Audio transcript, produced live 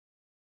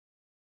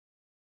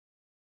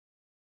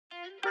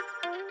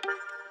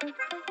So,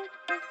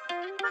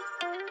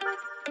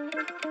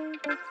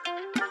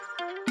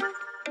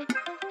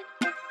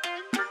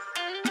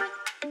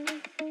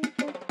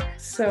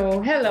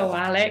 hello,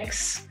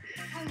 Alex.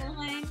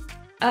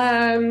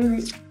 Hello.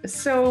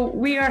 So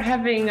we are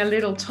having a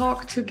little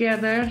talk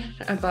together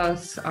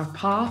about our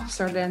paths,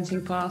 our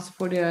dancing paths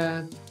for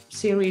the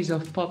series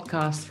of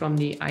podcasts from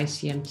the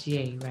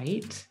ICMTA,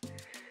 right?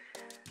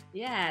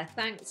 Yeah,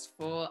 thanks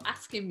for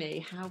asking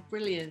me. How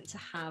brilliant to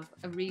have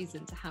a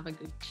reason to have a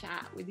good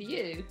chat with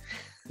you.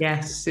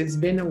 Yes, it's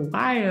been a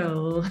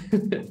while.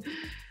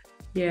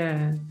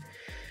 Yeah.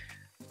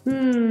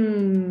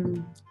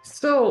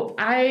 So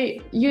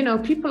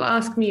people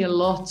ask me a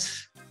lot,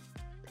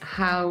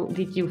 how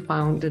did you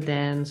found the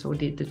dance, or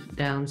did the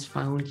dance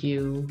found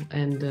you?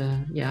 And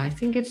I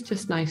think it's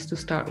just nice to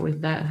start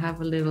with that, have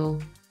a little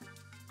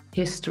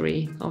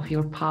history of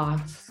your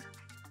path.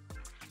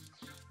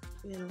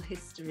 Little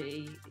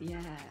history,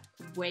 yeah,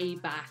 way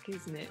back,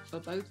 isn't it,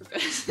 for both of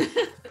us?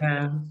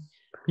 Yeah.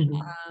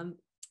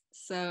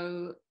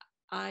 So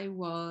I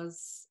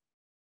was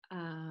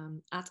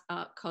at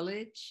art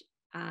college,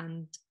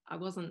 and I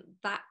wasn't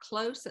that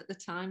close at the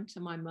time to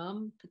my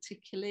mum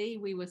particularly.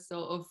 We were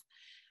sort of,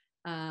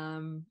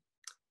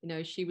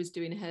 she was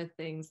doing her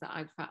things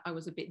that I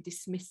was a bit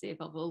dismissive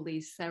of all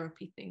these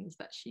therapy things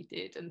that she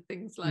did and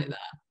things like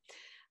that.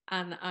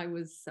 And I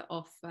was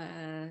off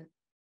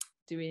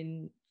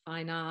doing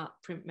fine art,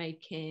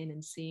 printmaking,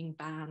 and seeing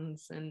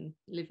bands and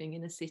living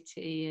in a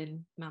city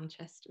in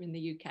Manchester in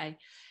the UK.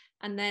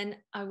 And then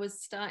I was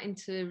starting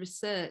to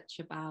research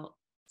about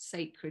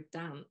sacred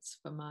dance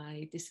for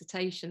my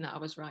dissertation that I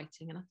was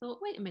writing, and I thought,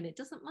 wait a minute,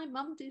 doesn't my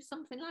mum do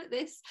something like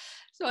this?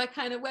 So I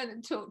kind of went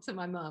and talked to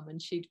my mum, and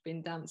she'd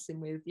been dancing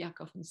with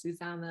Yakov and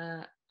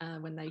Susanna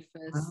when they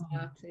first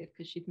started,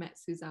 because she'd met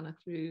Susanna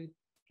through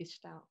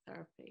Gestalt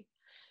therapy.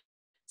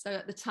 So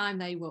at the time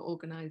they were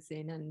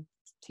organising and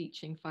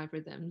teaching 5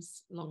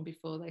 rhythms long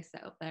before they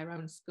set up their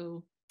own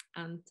school.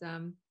 And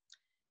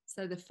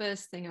so the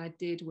first thing I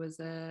did was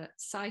a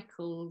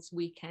cycles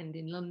weekend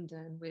in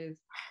London with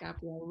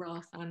Gabrielle,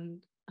 Roth and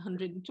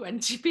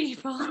 120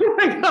 people. Oh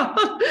my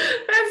God,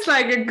 that's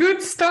like a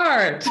good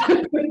start.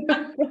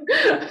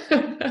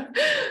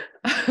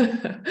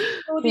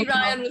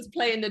 Ryan was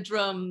playing the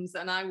drums,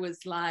 and I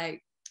was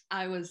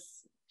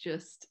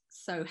just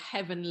so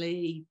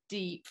heavenly,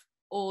 deep,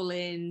 all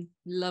in,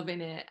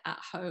 loving it at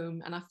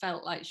home. And I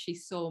felt like she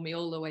saw me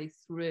all the way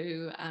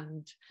through.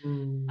 And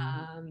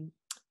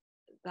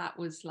that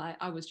was like,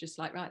 I was just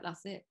like, right,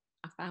 that's it.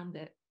 I found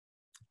it.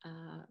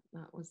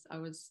 I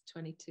was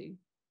 22.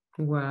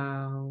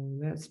 Wow,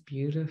 that's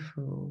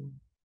beautiful.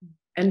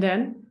 And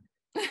then?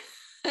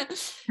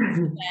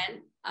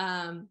 Then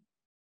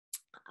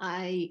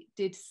I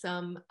did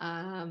some,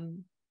 my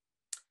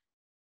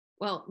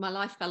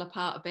life fell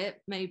apart a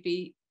bit,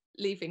 maybe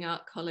leaving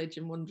art college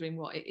and wondering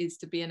what it is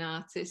to be an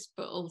artist,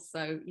 but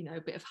also, a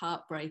bit of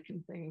heartbreak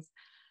and things.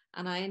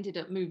 And I ended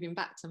up moving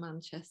back to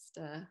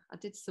Manchester. I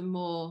did some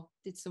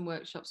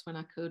workshops when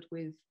I could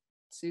with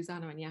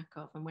Susanna and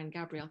Yakov. And when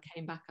Gabrielle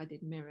came back, I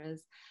did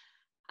mirrors.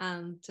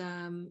 And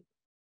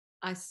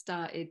I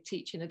started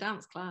teaching a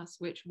dance class,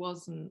 which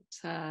wasn't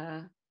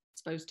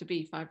supposed to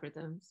be 5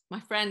 rhythms. My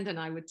friend and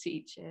I would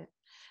teach it.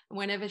 And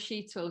whenever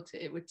she taught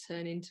it, it would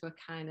turn into a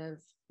kind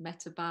of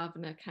metta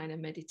bhavana kind of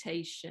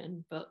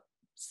meditation, but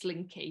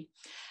slinky.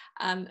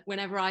 And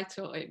whenever I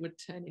taught it would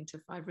turn into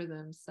 5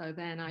 rhythms. So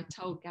then I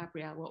told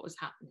Gabrielle what was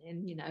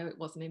happening. It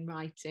wasn't in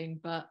writing,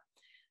 but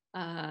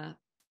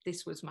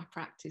this was my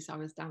practice. I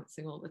was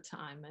dancing all the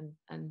time.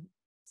 And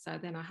so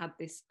then I had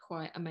this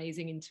quite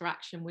amazing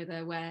interaction with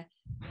her where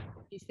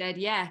she said,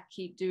 yeah,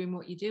 keep doing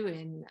what you're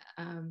doing.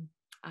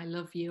 I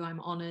love you. I'm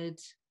honored.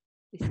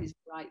 This is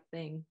the right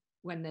thing.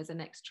 When there's a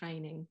next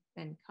training,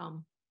 then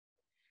come.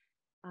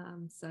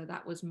 So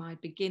that was my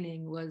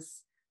beginning,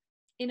 was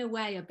in a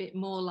way a bit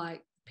more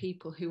like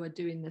people who are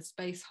doing the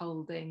space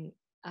holding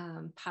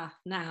path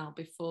now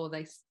before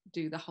they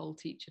do the whole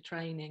teacher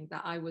training,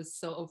 that I was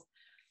sort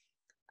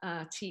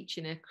of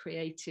teaching a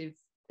creative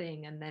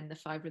thing, and then the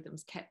 5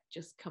 rhythms kept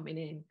just coming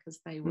in because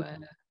they were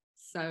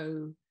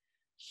so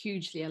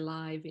hugely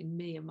alive in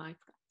me and my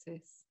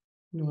practice.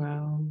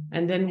 Wow.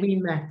 And then we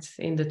met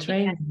in the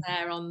training.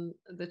 There on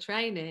the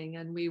training,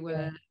 and we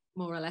were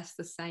more or less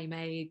the same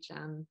age,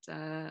 and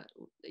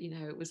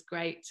it was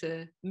great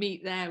to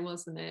meet there,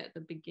 wasn't it, at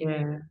the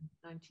beginning of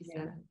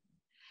 97.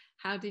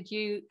 How did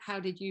you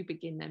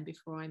begin then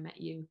before I met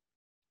you?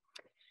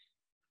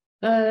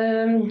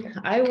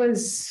 I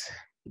was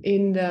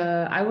in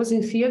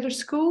theater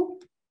school,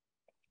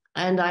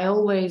 and I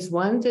always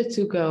wanted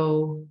to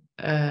go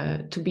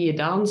to be a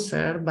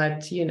dancer,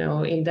 but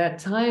in that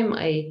time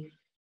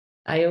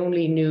I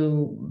only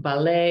knew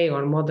ballet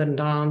or modern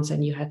dance,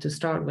 and you had to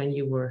start when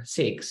you were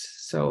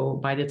 6. So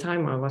by the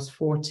time I was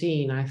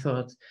 14, I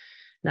thought,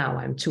 now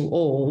I'm too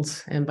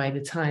old. And by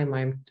the time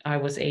I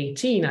was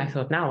 18, I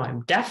thought, now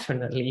I'm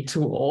definitely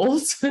too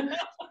old.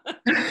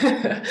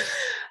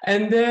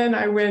 And then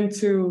I went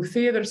to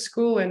theater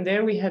school, and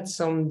there we had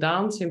some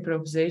dance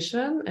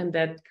improvisation, and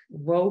that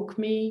woke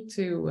me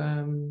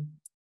to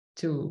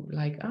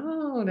like,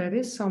 oh, there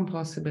is some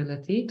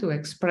possibility to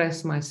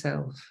express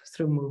myself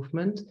through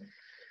movement.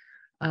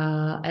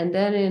 And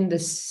then in the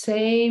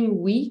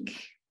same week,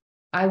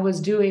 I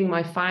was doing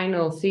my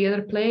final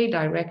theater play,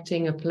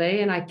 directing a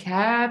play, and I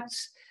kept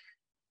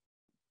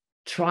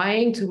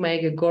trying to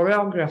make a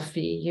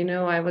choreography. You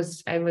know, I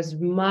was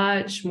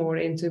much more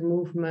into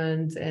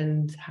movement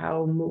and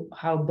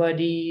how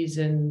bodies,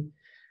 and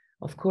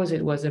of course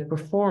it was a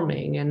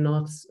performing and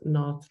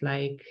not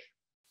like,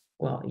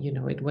 well, you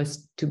know, it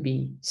was to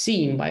be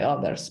seen by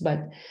others.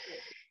 But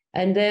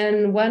and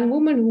then one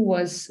woman who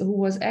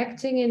was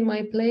acting in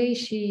my play,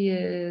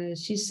 she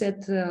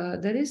said,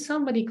 there is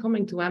somebody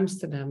coming to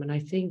Amsterdam, and I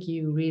think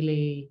you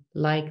really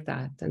like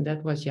that. And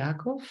that was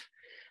Jacob.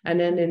 And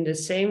then in the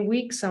same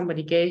week,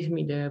 somebody gave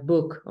me the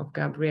book of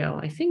Gabrielle.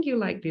 I think you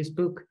like this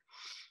book.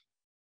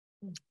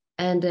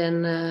 And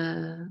then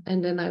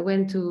I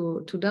went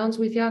to dance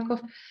with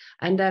Jacob.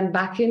 And then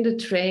back in the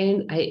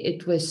train,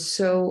 it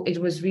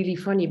was really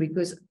funny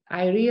because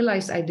I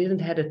realized I didn't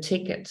have a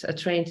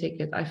train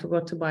ticket. I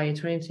forgot to buy a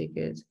train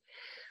ticket.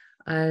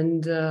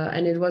 And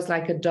it was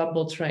like a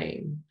double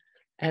train.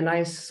 And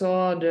I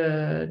saw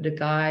the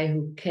guy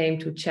who came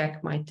to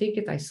check my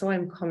ticket. I saw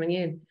him coming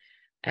in.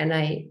 And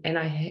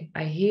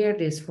I hear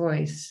this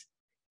voice.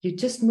 You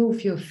just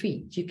move your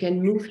feet. You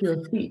can move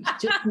your feet.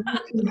 Just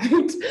move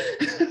your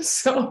feet.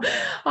 So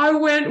I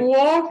went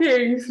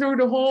walking through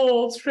the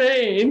whole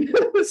train.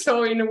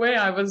 So in a way,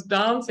 I was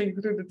dancing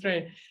through the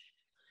train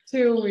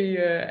till we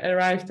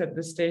arrived at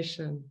the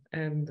station.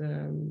 And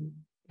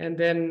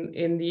then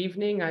in the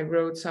evening, I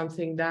wrote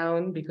something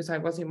down because I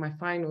was in my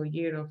final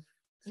year of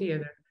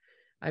theater.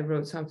 I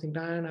wrote something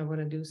down. I want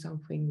to do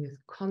something with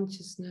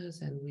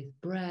consciousness and with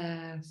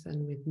breath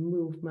and with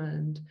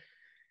movement.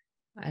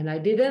 And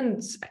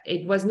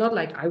it was not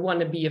like I want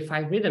to be a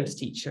 5 rhythms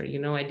teacher, you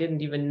know, I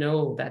didn't even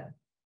know that.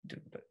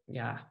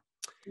 Yeah.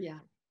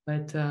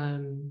 But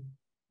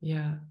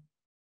yeah.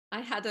 I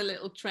had a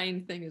little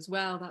train thing as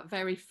well. That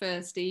very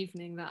first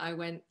evening that I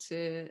went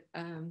to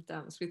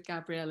dance with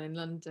Gabrielle in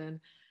London,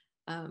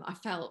 I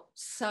felt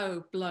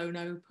so blown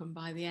open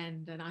by the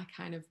end, and I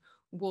kind of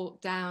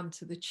walked down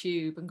to the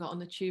tube and got on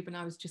the tube, and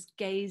I was just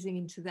gazing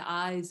into the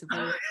eyes of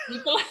all the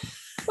people.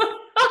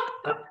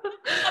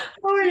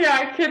 Oh yeah,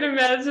 I can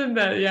imagine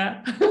that.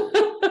 Yeah.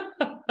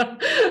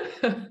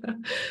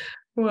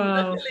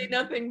 Wow. Luckily,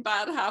 nothing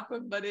bad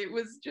happened, but it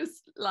was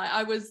just like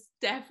I was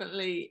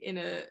definitely in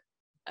a,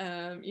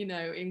 you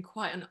know, in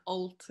quite an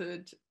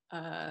altered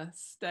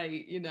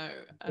state, you know.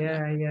 And Yeah.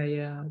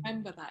 I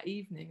remember that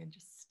evening and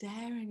just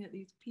staring at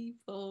these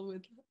people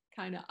with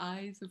kind of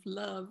eyes of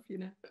love, you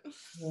know.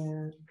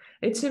 Yeah,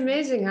 it's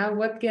amazing how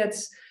what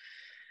gets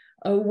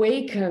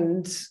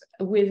awakened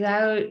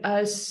without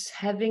us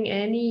having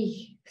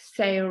any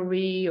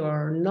theory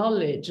or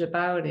knowledge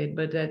about it,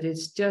 but that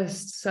it's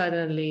just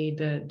suddenly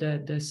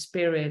the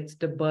spirit,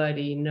 the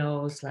body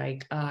knows,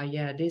 like,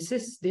 yeah, this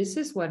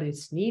is what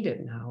is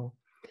needed now.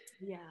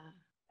 Yeah.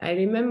 I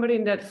remember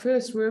in that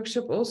first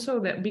workshop also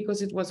that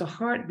because it was a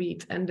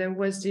heartbeat, and there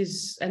was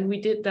this, and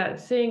we did that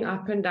thing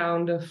up and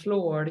down the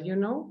floor, you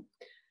know.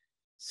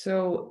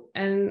 So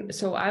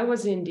I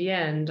was, in the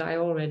end, I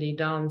already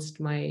danced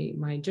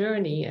my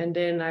journey, and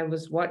then I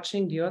was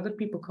watching the other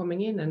people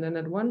coming in, and then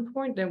at one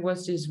point there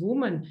was this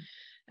woman,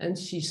 and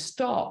she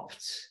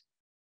stopped.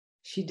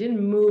 She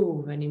didn't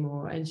move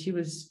anymore, and she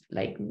was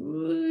like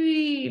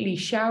really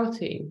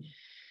shouting.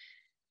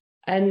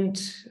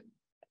 And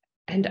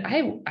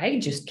I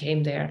just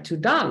came there to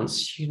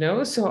dance, you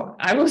know. So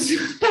I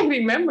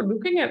remember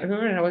looking at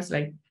her, and I was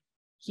like,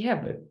 yeah,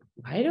 but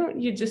why don't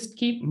you just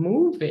keep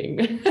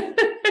moving?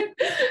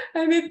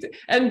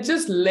 And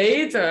just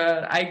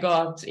later I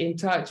got in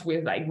touch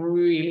with like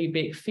really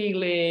big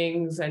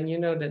feelings, and you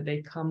know that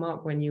they come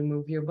up when you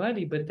move your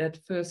body. But that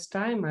first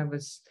time I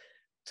was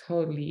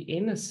totally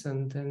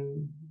innocent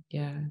and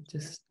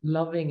just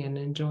loving and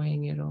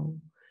enjoying it all.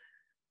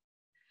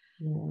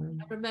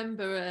 I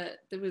remember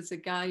there was a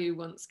guy who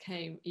once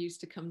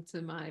used to come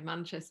to my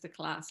Manchester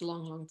class a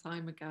long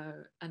time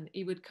ago, and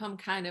he would come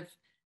kind of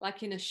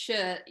like in a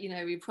shirt, you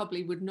know. He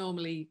probably would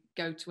normally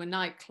go to a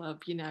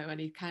nightclub, you know, and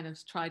he kind of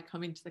tried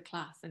coming to the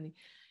class, and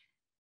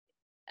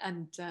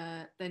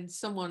then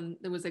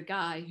there was a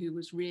guy who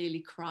was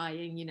really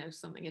crying, you know,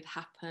 something had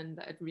happened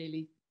that had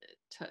really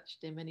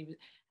touched him, and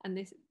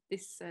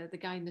the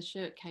guy in the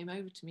shirt came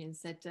over to me and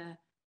said,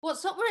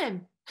 what's up with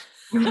him?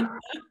 And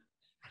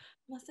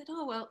I said,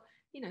 oh, well,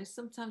 you know,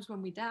 sometimes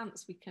when we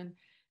dance, we can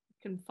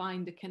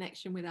find a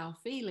connection with our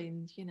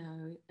feelings, you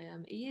know.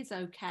 He is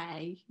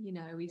okay, you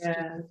know, he's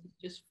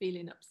just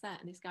feeling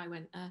upset. And this guy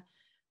went,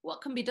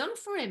 what can be done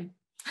for him?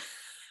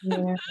 Yeah.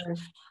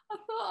 I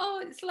thought,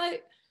 oh, it's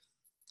like,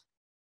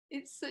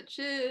 it's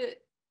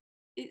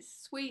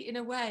sweet in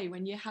a way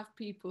when you have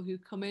people who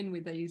come in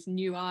with these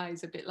new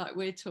eyes, a bit like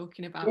we're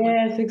talking about.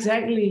 Yes,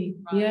 exactly.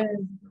 Right? Yeah.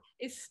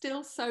 It's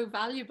still so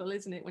valuable,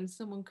 isn't it, when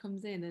someone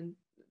comes in and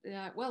they're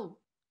like, well,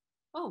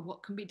 oh,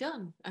 what can be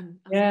done? And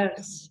I think,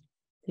 Yes.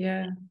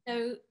 Yeah.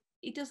 no,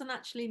 he doesn't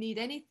actually need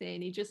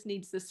anything. He just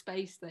needs the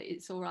space that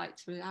it's all right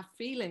to have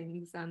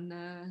feelings, and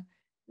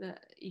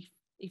that he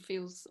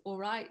feels all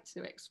right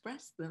to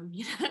express them,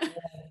 you know.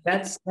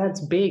 That's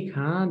big,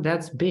 huh?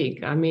 That's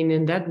big. I mean,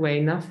 in that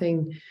way,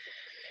 nothing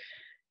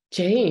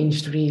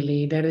changed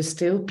really. There is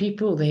still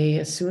people, they,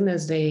 as soon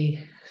as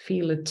they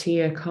feel a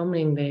tear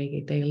coming,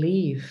 they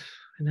leave.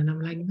 And then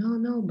I'm like,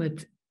 no,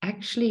 but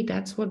actually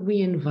that's what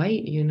we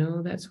invite, you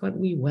know, that's what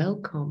we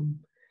welcome.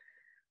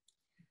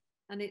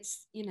 And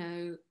it's, you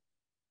know,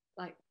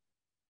 like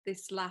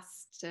this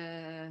last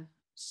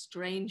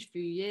strange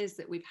few years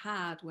that we've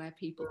had where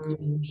people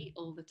couldn't meet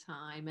all the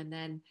time, and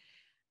then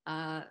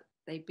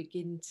they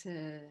begin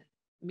to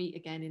meet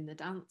again in the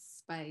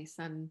dance space.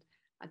 And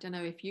I don't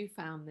know if you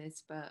found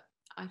this, but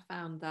I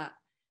found that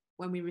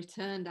when we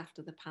returned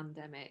after the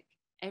pandemic,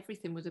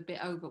 everything was a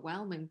bit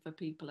overwhelming for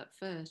people at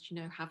first, you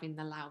know, having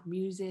the loud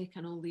music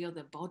and all the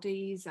other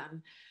bodies,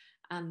 and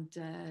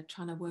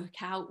trying to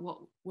work out what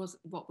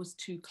was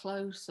too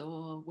close,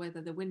 or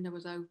whether the window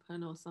was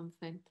open or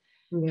something.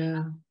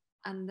 Yeah.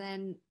 And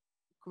then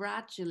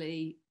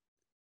gradually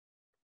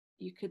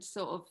you could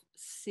sort of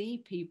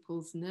see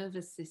people's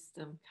nervous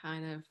system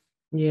kind of,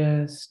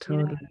 Yes, you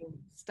know, totally.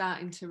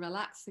 starting to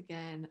relax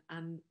again,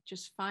 and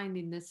just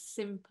finding the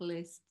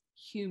simplest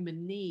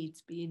human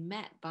needs being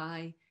met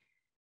by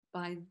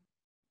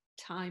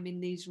time in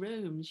these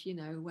rooms, you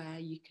know, where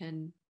you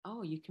can,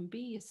 oh, you can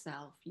be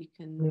yourself, you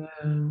can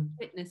Yeah.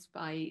 witness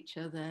by each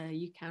other,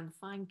 you can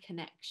find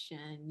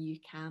connection, you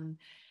can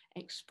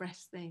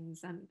express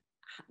things. And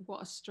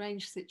what a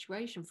strange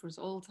situation for us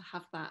all to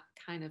have that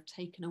kind of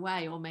taken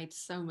away or made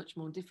so much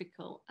more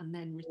difficult, and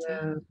then return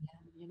Yeah.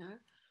 again, you know.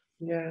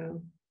 Yeah.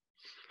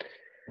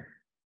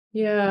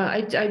 Yeah,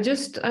 I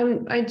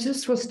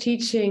just was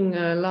teaching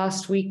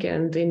last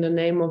weekend in the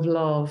name of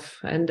love,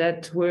 and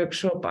that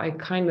workshop I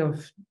kind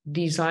of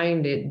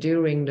designed it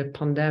during the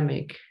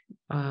pandemic.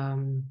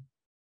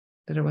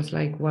 That I was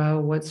like,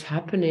 wow, what's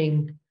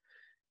happening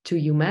to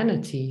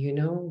humanity? You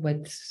know,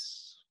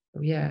 what's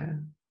yeah,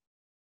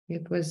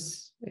 it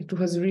was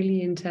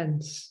really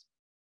intense.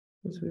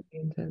 It was really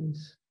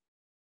intense.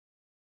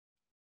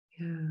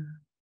 Yeah.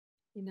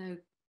 You know,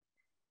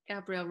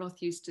 Gabrielle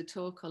Roth used to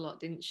talk a lot,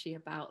 didn't she,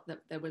 about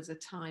that there was a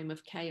time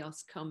of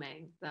chaos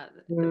coming, that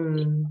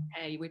Mm.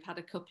 okay, we've had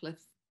a couple of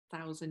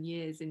thousand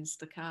years in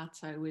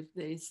staccato with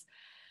this,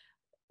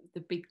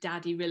 the big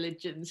daddy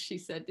religions, she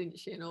said, didn't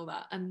she, and all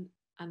that, and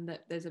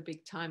that there's a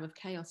big time of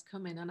chaos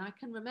coming. And I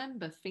can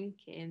remember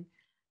thinking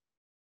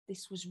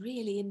this was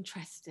really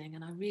interesting,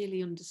 and I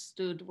really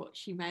understood what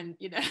she meant,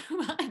 you know.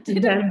 I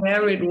didn't Then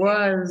there it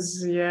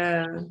was.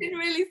 Yeah. didn't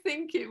really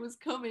think it was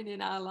coming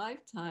in our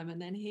lifetime.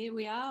 And then here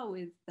we are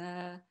with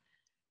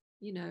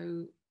you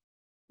know,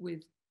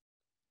 with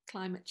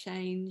climate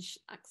change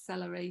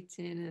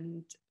accelerating,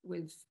 and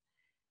with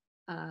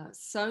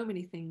so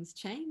many things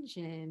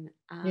changing,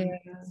 and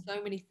Yeah.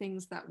 so many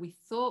things that we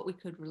thought we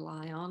could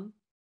rely on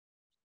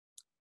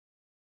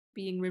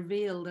being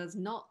revealed as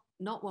not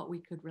what we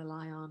could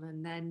rely on.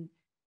 And then,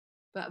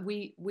 but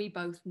we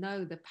both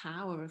know the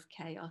power of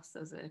chaos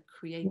as a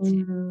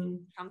creative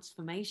Mm.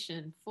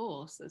 transformation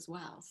force as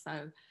well.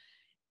 So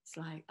it's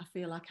like I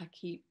feel like I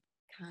keep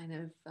kind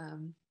of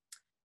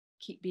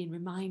keep being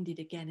reminded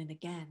again and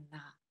again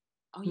that,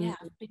 oh yeah,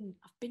 Mm.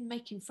 I've been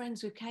making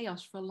friends with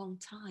chaos for a long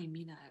time,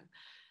 you know.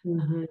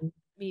 Mhm.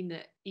 I mean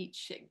that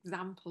each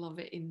example of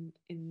it in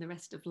the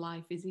rest of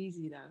life is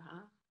easy though,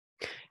 huh?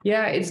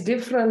 Yeah, it's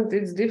different.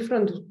 It's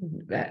different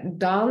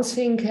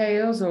dancing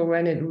chaos or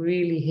when it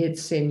really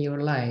hits in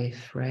your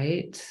life,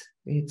 right?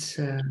 It's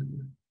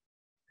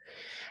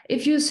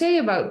if you say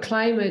about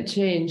climate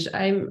change,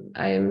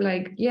 I'm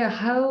like, yeah,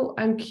 how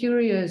I'm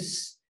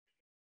curious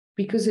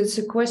because it's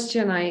a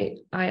question I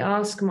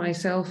ask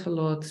myself a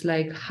lot.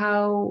 Like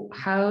how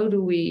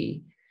do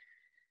we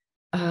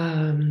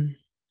um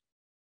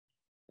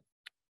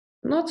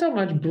not so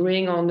much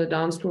bring on the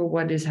dance floor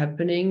what is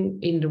happening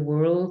in the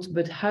world,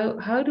 but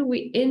how do we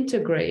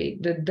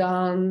integrate the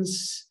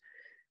dance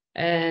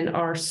and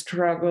our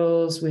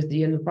struggles with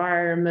the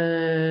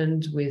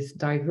environment, with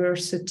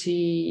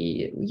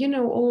diversity, you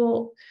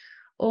know,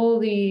 all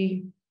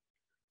the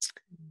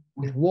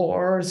with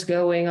wars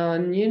going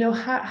on, you know,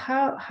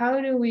 how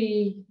do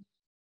we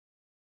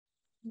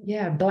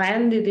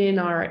blend it in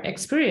our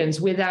experience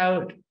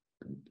without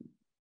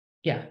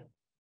yeah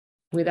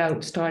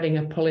without starting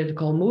a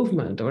political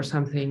movement or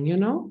something, you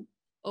know?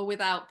 Or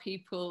without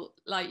people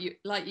like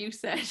you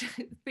said,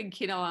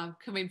 thinking, oh, I'm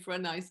coming for a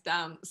nice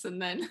dance,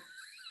 and then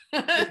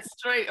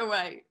straight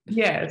away,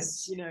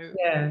 Yes. you know,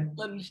 Yeah.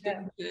 plunged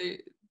Yeah. into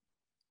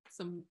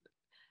some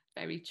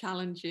very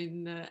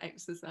challenging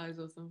exercise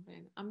or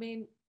something. I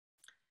mean,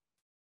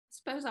 I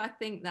suppose I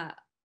think that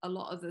a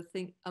lot of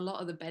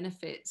the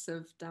benefits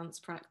of dance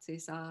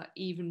practice are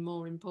even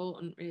more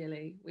important,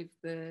 really, with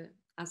the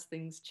as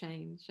things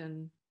change,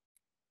 and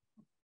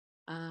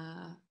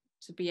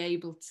to be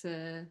able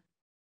to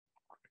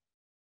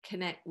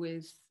connect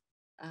with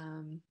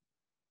um,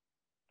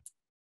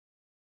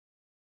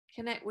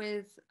 connect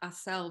with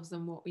ourselves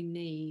and what we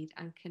need,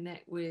 and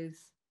connect with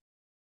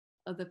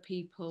other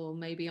people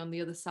maybe on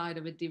the other side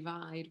of a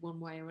divide one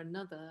way or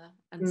another,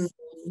 and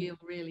still feel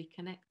really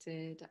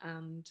connected,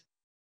 and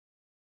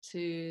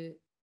to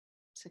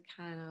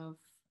kind of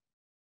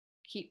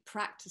keep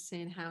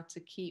practicing how to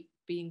keep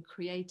being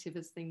creative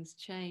as things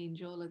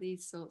change, all of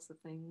these sorts of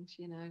things,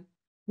 you know.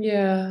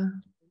 Yeah.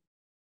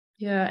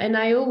 And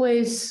I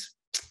always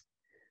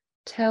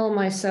tell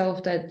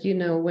myself that, you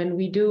know, when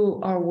we do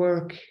our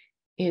work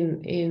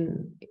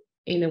in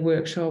a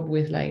workshop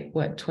with like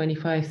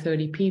 25,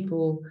 30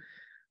 people,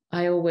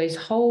 I always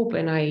hope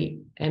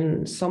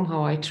and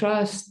somehow I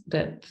trust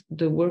that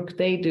the work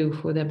they do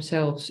for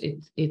themselves,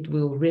 it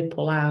will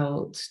ripple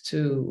out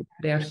to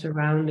their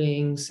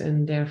surroundings,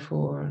 and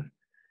therefore.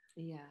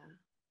 Yeah.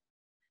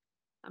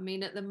 I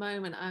mean, at the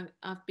moment,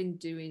 I've been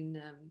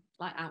doing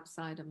like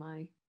outside of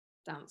my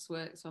dance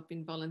work. So I've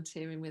been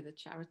volunteering with a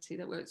charity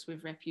that works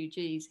with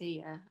refugees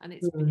here, and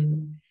it's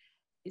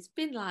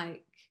been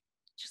like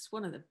just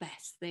one of the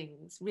best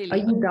things, really.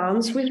 You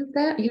dance with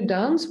them? You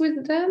dance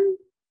with them?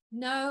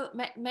 No,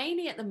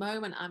 mainly at the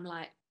moment, I'm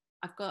like,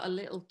 I've got a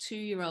little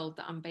 2-year-old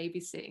that I'm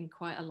babysitting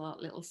quite a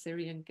lot, little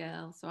Syrian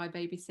girl. So I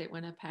babysit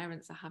when her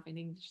parents are having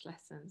English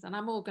lessons, and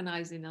I'm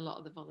organising a lot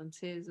of the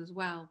volunteers as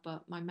well.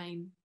 But my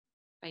main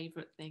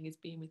favourite thing is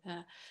being with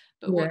her.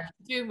 But what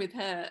I'm doing with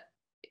her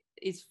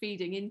is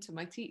feeding into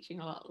my teaching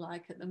a lot.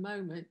 Like at the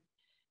moment,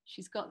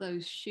 she's got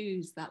those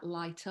shoes that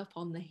light up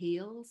on the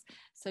heels.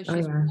 So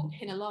she's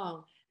walking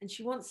along and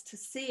she wants to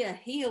see her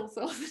heels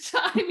all the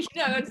time, you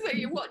know, and so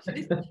you're watching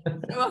this.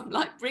 So I'm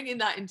like bringing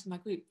that into my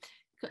group,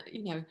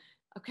 you know,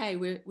 okay,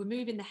 we're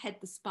moving the head,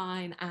 the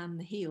spine and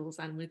the heels,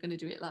 and we're going to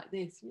do it like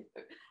this, you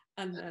know.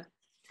 And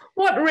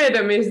what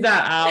rhythm is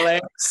that,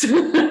 Alex?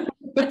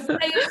 Let's say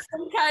it's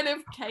some kind of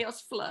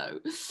chaos flow.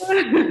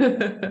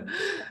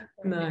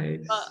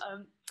 Nice. But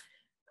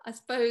I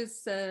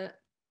suppose,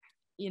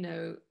 you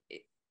know,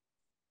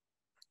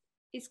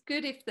 it's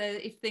good if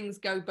things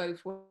go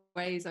both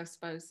ways, I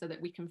suppose, so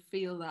that we can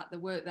feel that the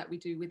work that we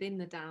do within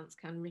the dance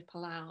can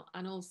ripple out,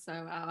 and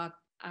also our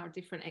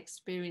different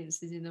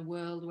experiences in the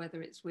world,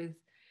 whether it's with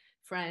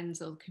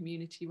friends or the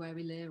community where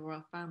we live or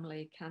our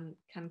family, can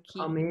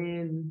keep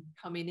coming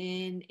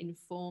in,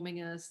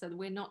 informing us, so that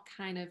we're not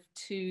kind of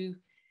too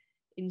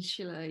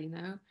insular, you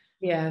know.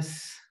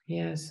 Yes,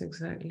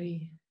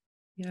 exactly.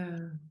 Yeah,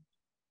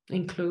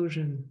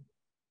 inclusion.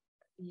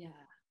 Yeah.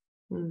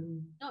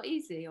 Not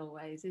easy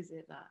always, is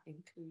it, that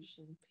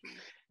inclusion piece?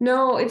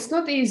 No, it's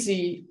not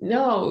easy.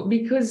 No,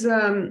 because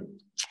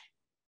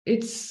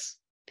it's,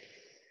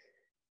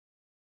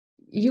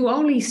 you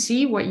only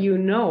see what you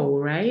know,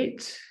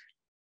 right?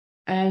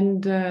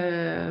 And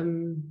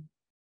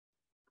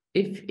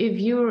if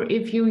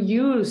you're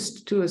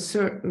used to a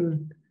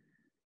certain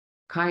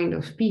kind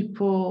of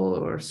people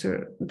or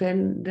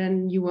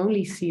then you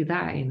only see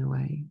that in a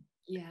way.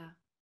 Yeah.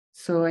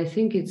 So I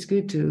think it's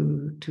good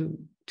to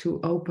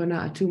open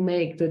up, to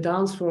make the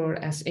dance floor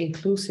as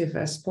inclusive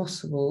as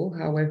possible,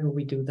 however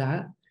we do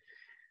that,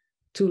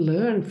 to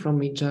learn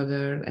from each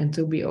other and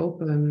to be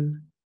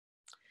open.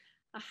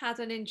 I had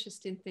an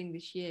interesting thing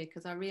this year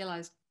because I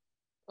realized,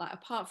 like,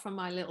 apart from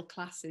my little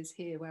classes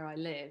here where I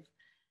live,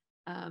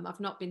 I've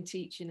not been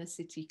teaching a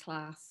city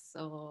class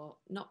or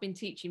not been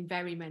teaching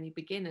very many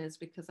beginners,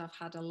 because I've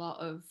had a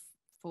lot of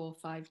 4 or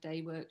 5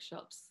 day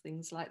workshops,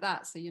 things like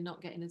that. So you're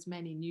not getting as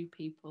many new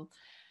people.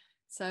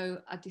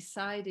 So I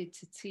decided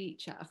to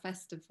teach at a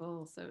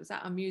festival. So it was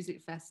at a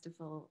music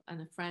festival, and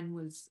a friend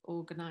was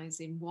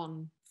organising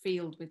one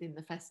field within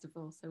the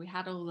festival. So we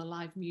had all the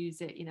live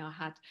music, you know, I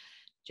had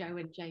Joe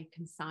and Jake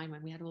and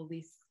Simon, we had all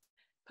these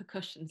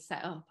percussion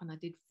set up, and I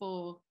did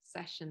 4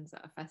 sessions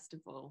at a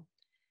festival.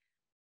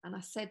 And I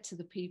said to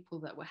the people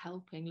that were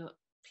helping, look,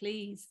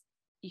 please,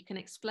 you can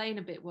explain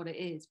a bit what it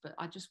is, but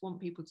I just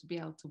want people to be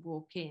able to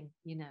walk in,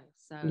 you know.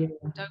 So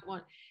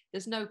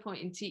there's no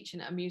point in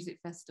teaching at a music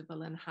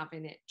festival and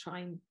having it,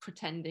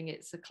 pretending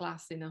it's a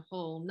class in a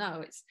hall.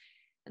 No,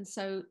 and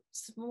so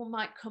someone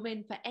might come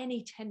in for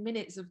any 10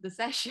 minutes of the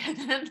session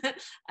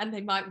and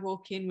they might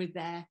walk in with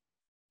their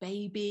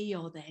baby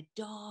or their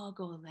dog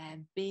or their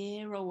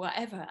beer or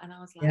whatever. And I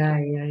was like,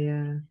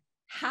 yeah.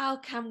 How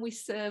can we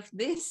serve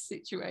this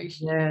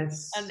situation?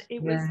 Yes. And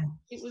it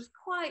was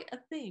quite a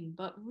thing,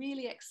 but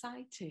really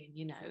exciting,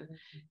 you know,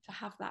 to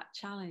have that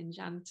challenge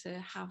and to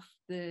have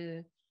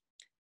the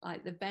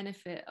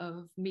benefit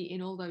of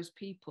meeting all those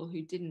people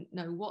who didn't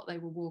know what they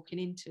were walking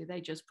into.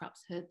 They just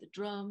perhaps heard the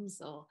drums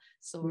or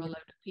saw a load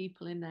of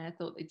people in there,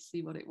 thought they'd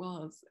see what it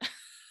was.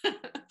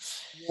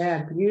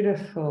 Yeah,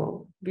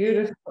 beautiful.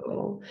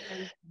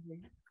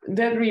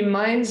 That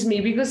reminds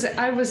me, because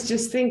I was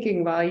just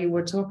thinking while you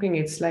were talking,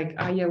 it's like,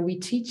 we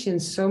teach in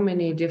so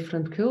many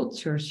different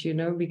cultures, you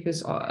know,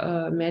 because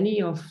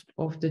many of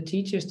the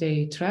teachers,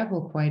 they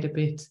travel quite a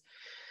bit.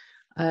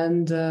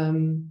 And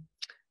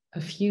a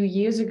few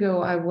years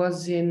ago, I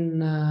was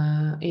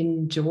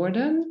in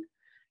Jordan,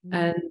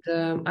 And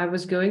I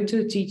was going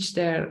to teach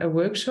there a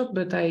workshop,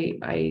 but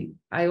I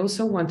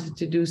also wanted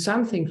to do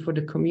something for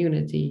the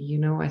community. You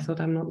know, I thought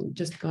I'm not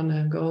just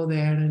gonna go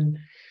there and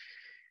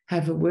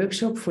have a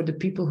workshop for the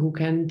people who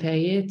can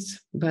pay it,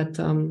 but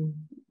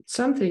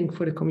something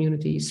for the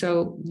community.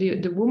 So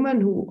the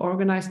woman who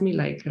organized me,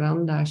 like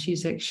Randa,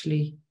 she's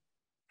actually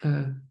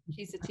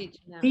she's a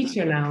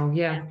teacher now.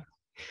 Yeah.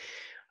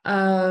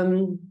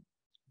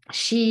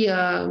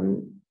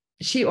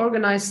 She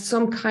organized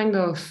some kind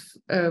of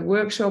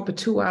workshop, a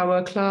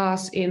 2-hour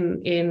class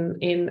in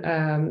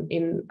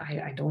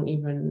I don't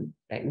even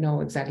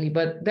know exactly,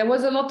 but there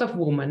was a lot of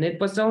women. It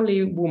was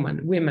only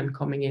women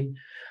coming in,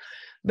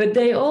 but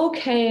they all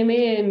came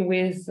in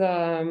with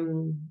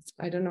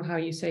I don't know how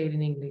you say it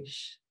in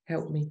English.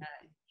 Help me.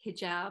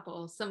 Hijab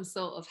or some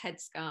sort of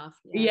headscarf.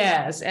 Yeah.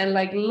 Yes, and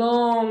like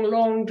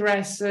long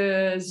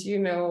dresses, you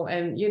know,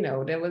 and you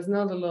know there was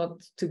not a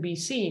lot to be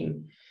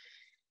seen.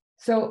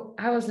 So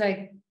I was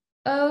like,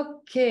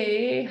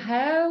 okay,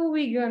 how are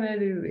we gonna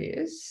do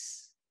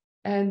this?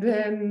 And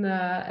then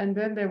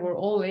they were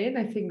all in.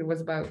 I think there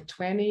was about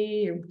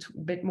 20, a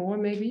bit more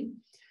maybe.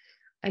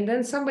 And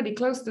then somebody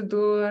closed the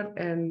door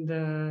and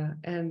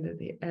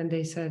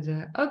they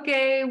said,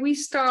 okay, we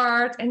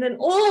start. And then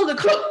all the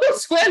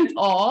clothes went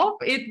off.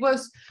 It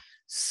was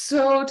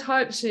so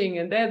touching.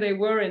 And there they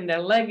were in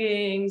their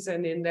leggings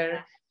and in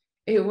their,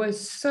 it was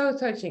so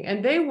touching.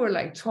 And they were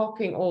like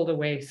talking all the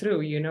way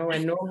through, you know,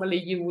 and normally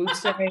you would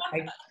say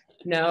like,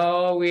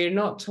 no, we're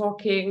not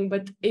talking,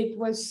 but it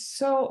was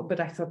so, but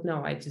I thought,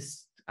 no, I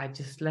just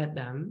let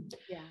them.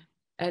 Yeah.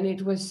 And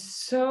it was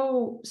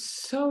so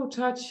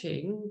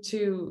touching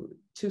to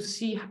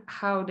see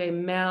how they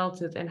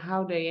melted and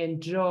how they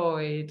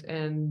enjoyed.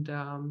 And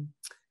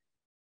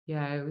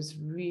yeah, it was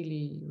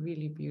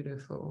really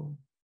beautiful.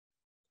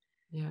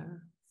 Yeah.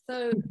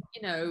 So,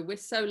 you know, we're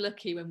so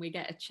lucky when we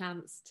get a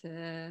chance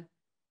to,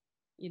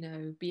 you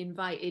know, be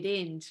invited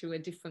into a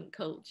different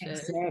culture.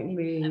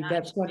 Exactly.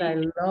 That's what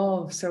I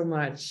love so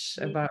much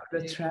about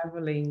the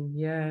traveling.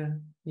 Yeah.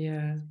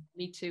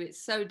 Me too.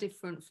 It's so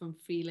different from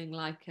feeling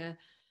like a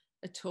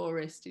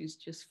tourist who's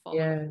just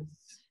following,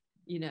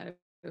 you know,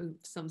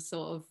 some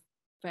sort of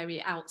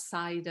very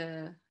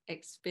outsider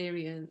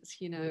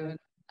experience, you know,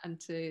 and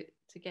to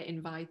get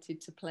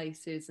invited to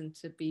places and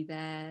to be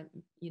there,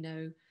 you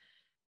know,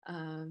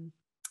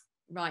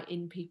 right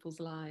in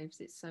people's lives.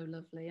 It's so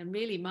lovely. And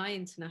really my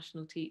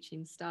international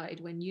teaching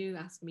started when you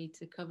asked me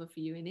to cover for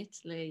you in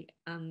Italy,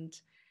 and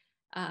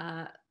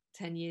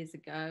 10 years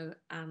ago,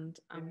 and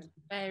I'm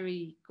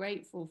very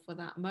grateful for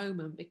that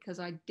moment because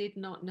I did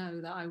not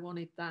know that I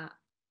wanted that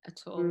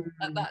at all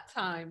at that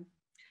time.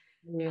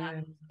 Yeah.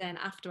 And then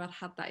after I'd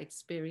had that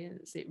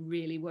experience, it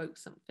really woke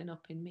something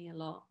up in me a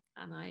lot.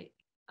 And I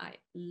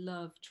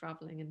love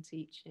traveling and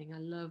teaching. I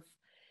love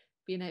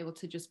being able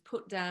to just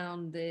put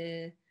down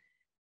the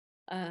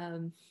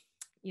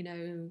you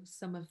know,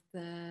 some of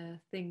the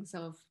things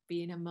of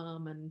being a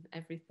mum and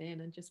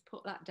everything, and just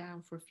put that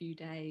down for a few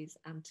days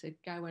and to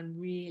go and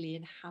really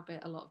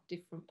inhabit a lot of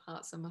different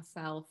parts of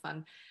myself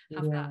and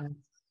have that,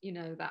 you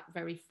know, that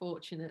very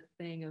fortunate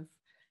thing of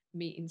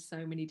meeting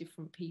so many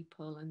different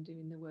people and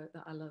doing the work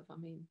that I love. I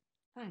mean,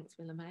 thanks,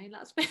 Willemijn.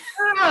 That's been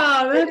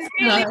that's really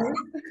nice.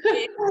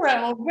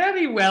 Well,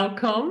 very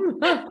welcome.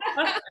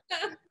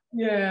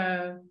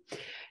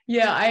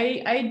 Yeah,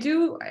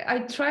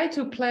 I try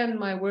to plan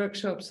my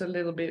workshops a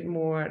little bit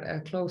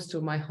more close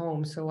to my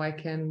home so I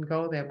can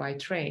go there by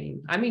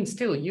train. I mean,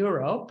 still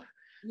Europe,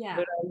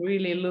 but I'm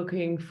really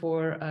looking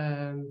for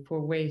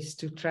ways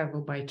to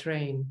travel by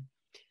train,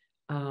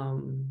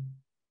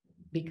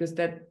 because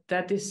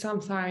that is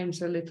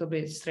sometimes a little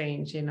bit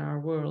strange in our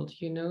world,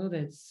 you know.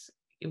 That's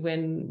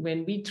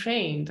when we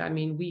trained, I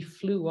mean, we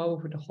flew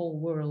over the whole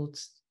world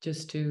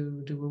just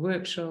to do a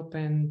workshop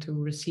and to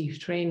receive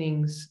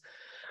trainings.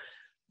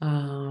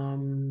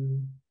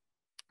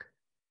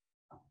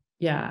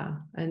 Yeah,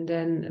 and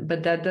then,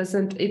 but that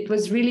doesn't, it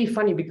was really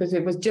funny because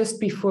it was just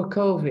before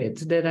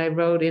COVID that I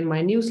wrote in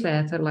my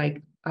newsletter,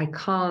 like, I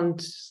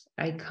can't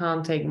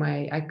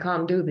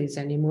do this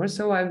anymore,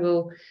 so I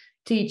will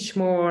teach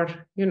more,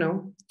 you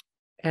know.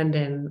 And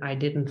then I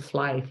didn't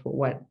fly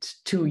for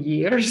 2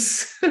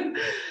 years.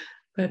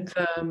 But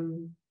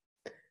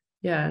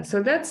yeah,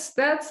 so that's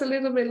a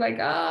little bit like,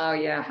 oh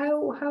yeah,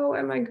 how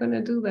am I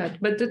gonna do that?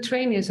 But the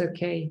train is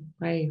okay.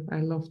 I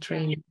love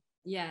training.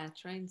 Yeah,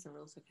 trains are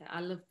also okay. I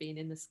love being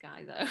in the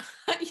sky though.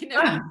 You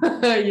know,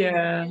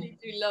 yeah. I really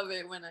do love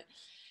it when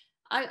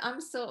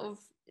I'm sort of,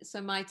 so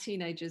my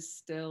teenager's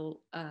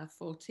still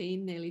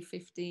 14, nearly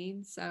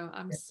 15. So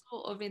I'm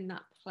sort of in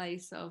that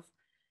place of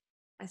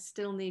I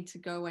still need to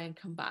go away and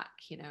come back.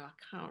 You know, I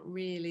can't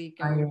really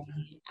go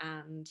away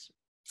and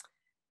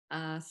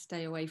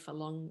stay away for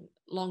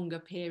longer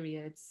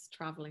periods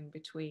traveling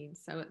between.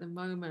 So at the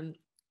moment,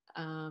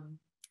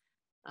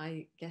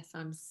 I guess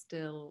I'm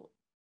still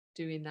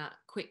doing that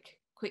quick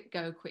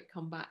go, quick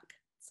come back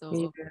sort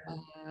of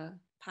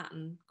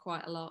pattern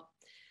quite a lot.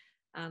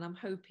 And I'm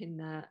hoping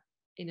that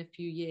in a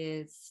few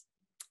years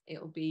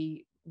it'll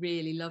be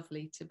really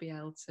lovely to be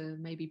able to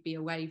maybe be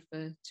away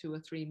for 2 or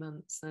 3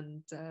 months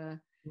and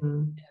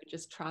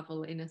just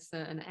travel in a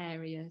certain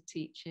area,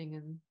 teaching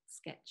and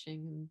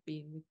sketching and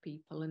being with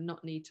people, and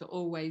not need to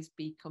always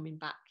be coming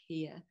back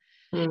here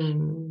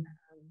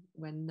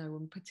when no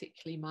one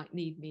particularly might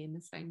need me in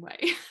the same way.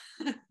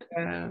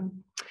 Yeah.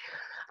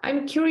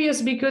 I'm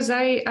curious because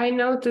I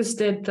noticed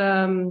that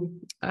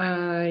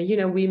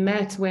we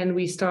met when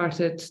we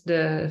started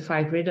the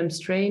 5 rhythms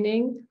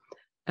training,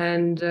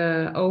 and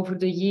over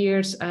the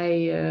years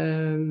I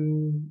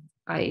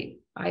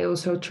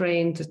also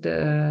trained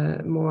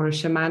the more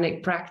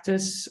shamanic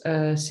practice,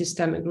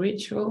 systemic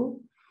ritual,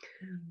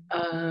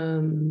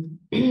 and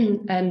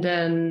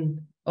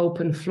then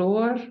open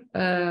floor.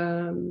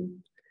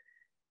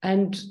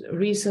 And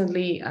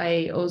recently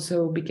I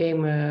also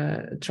became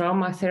a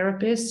trauma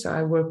therapist. So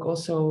I work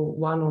also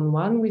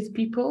one-on-one with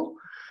people.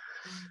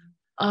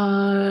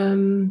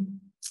 And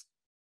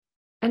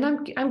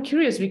I'm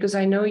curious because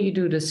I know you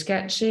do the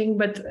sketching,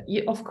 but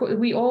of course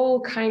we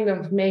all kind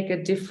of make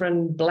a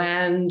different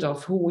blend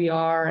of who we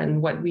are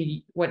and what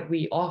we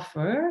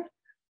offer.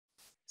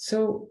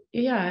 So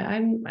yeah,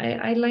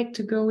 I like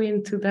to go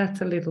into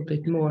that a little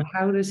bit more.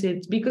 How does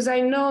it? Because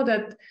I know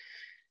that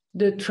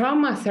the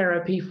trauma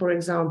therapy, for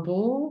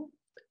example,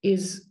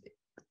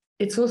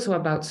 it's also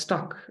about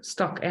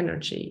stock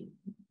energy,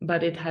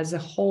 but it has a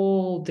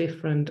whole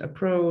different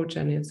approach,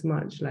 and it's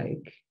much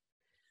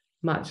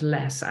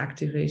less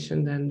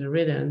activation than the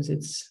rhythms.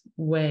 It's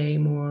way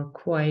more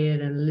quiet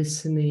and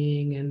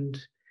listening and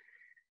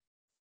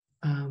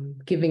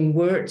giving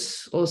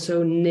words,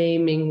 also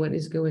naming what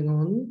is going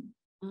on.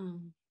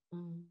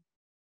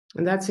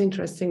 And that's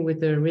interesting with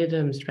the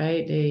rhythms,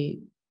 right?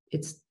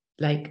 It's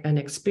like an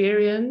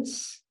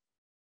experience,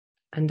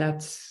 and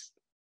that's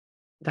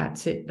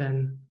it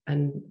then.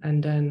 And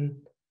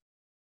then,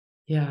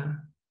 yeah.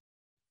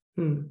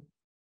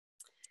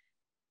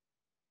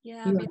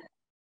 Yeah, I mean,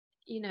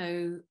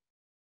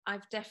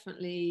 I've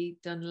definitely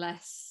done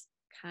less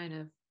kind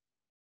of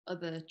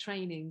other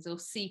trainings or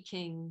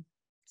seeking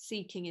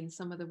in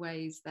some of the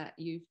ways that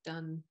you've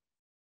done.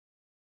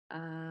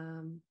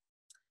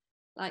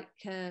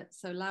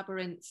 So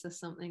labyrinths are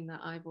something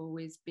that I've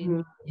always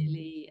been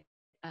really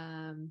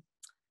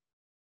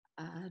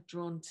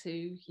drawn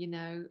to,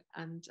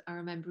 and I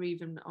remember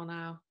even on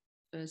our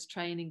first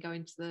training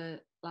going to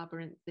the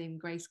labyrinth in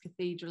Grace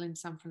Cathedral in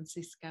San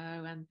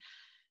Francisco,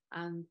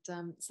 and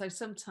so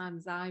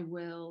sometimes I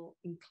will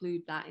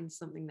include that in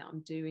something that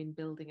I'm doing,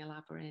 building a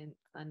labyrinth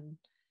and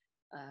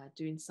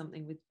doing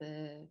something with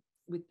the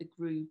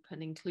group,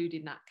 and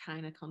including that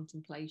kind of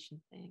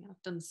contemplation thing.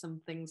 I've done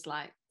some things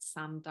like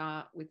sand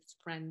art with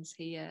friends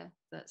here,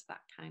 that's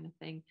that kind of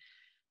thing.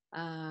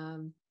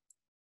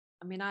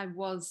 I mean, I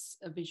was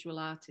a visual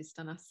artist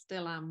and I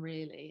still am,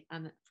 really.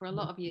 And for a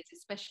lot of years,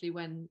 especially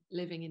when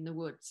living in the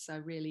woods, so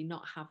really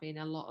not having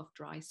a lot of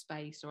dry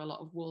space or a lot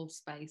of wall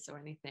space or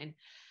anything,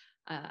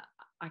 I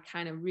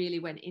kind of really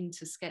went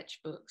into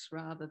sketchbooks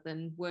rather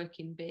than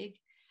working big.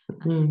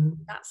 And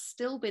that's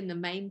still been the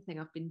main thing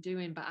I've been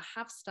doing, but I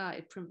have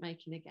started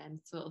printmaking again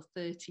sort of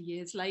 30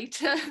 years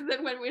later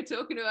than when we were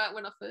talking about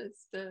when I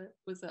first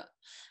was at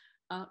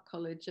art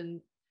college. And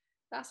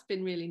that's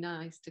been really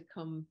nice to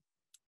come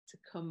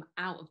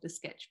out of the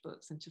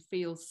sketchbooks and to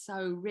feel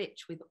so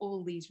rich with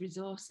all these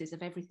resources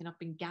of everything I've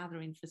been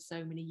gathering for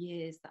so many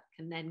years that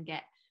can then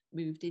get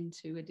moved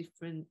into a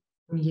different.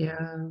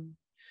 Yeah.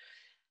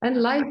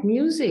 And live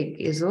music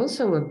is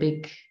also a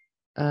big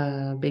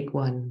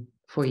one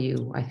for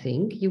you, I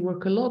think. You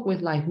work a lot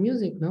with live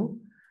music, no?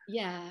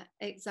 Yeah,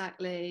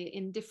 exactly.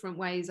 In different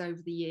ways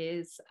over the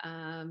years.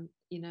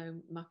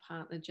 My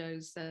partner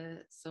Joe's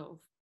sort of,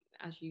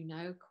 as you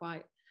know,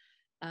 quite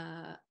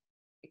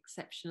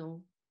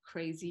exceptional,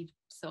 crazy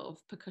sort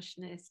of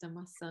percussionist, and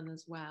my son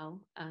as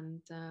well.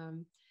 And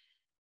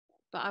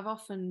but I've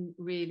often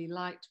really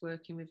liked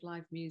working with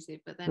live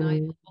music, but then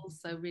I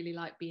also really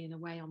like being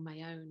away on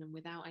my own and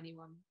without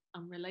anyone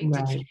I'm related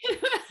to.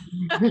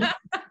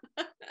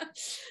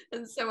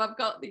 And so I've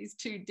got these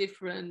two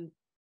different,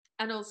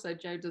 and also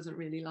Joe doesn't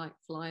really like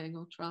flying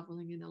or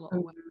traveling in a lot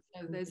of ways.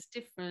 So there's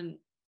different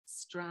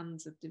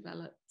strands have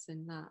developed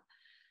in that.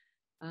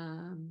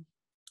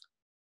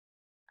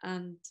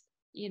 And,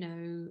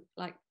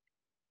 like,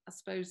 I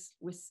suppose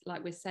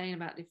we're saying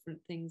about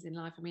different things in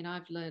life. I mean,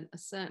 I've learned a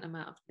certain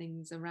amount of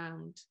things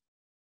around,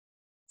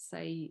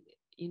 say,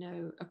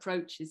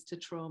 approaches to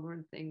trauma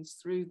and things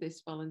through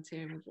this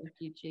volunteering with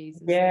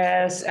refugees.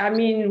 Yes, I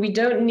mean, we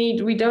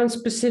don't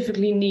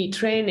specifically need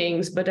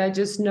trainings, but I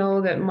just know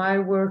that my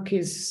work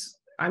is,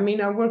 I mean,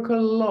 I work a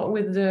lot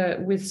with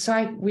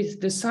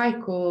the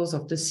cycles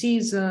of the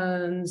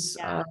seasons.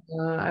 Yeah.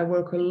 I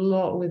work a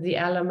lot with the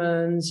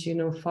elements,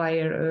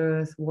 fire,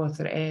 earth,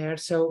 water, air.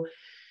 So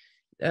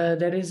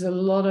there is a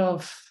lot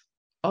of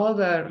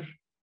other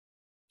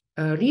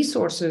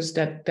resources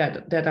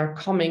that are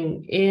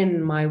coming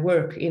in my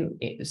work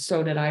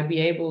so that I be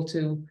able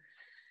to,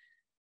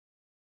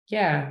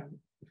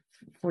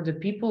 for the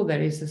people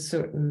there is a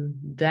certain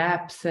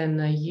depth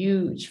and a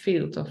huge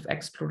field of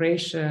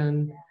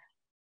exploration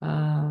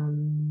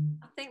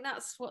I think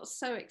that's what's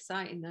so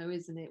exciting though,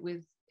 isn't it?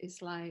 With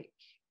it's like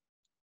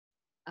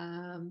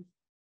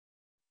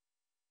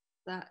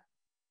that,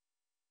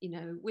 you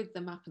know, with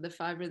the map of the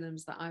 5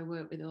 rhythms that I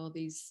work with, all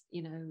these,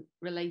 you know,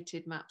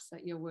 related maps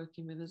that you're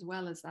working with, as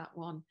well as that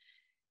one,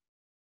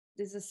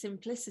 there's a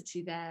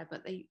simplicity there,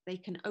 but they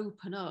can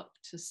open up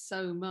to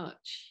so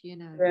much, you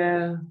know.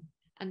 Yeah.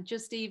 And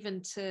just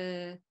even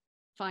to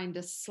find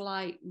a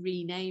slight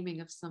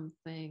renaming of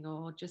something,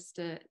 or just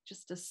a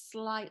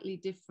slightly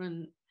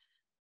different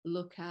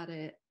look at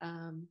it.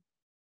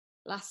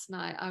 Last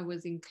night I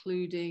was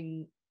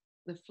including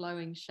the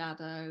flowing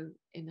shadow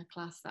in a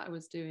class that I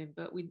was doing,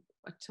 but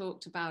I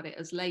talked about it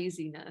as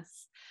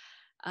laziness,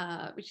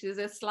 which is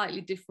a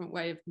slightly different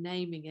way of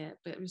naming it.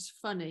 But it was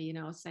funny, you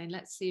know, I was saying,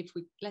 let's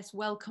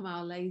welcome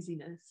our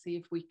laziness, see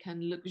if we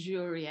can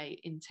luxuriate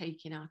in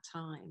taking our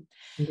time.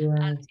 Yeah.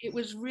 And it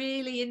was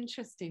really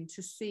interesting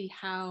to see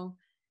how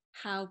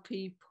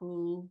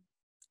people,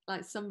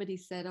 like somebody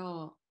said,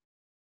 oh,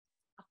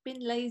 I've been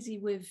lazy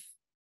with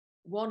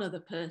one other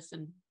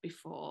person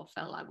before,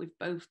 felt like we've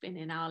both been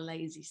in our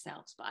lazy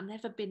selves, but I've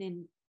never been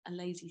in a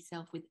lazy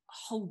self with a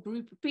whole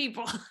group of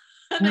people.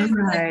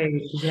 Right.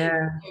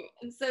 Yeah.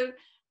 And so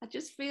I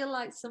just feel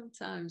like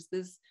sometimes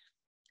there's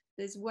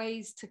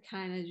ways to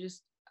kind of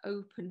just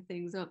open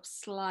things up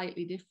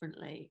slightly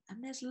differently,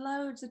 and there's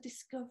loads of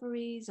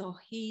discoveries or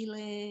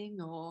healing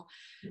or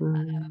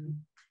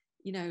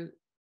you know,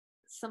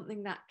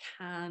 something that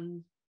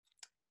can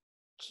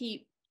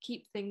keep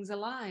things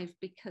alive,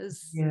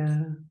 because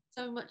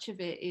so much of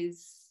it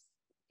is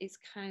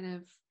kind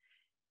of,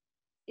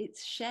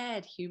 it's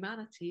shared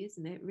humanity,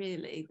 isn't it,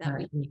 really, that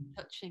we keep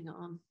touching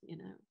on, you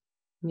know.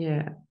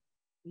 Yeah.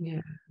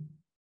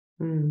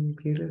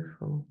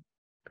 Beautiful.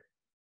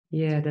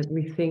 Yeah, that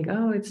we think,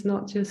 oh, it's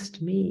not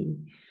just me.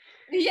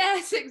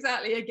 Yes,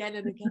 exactly, again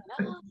and again.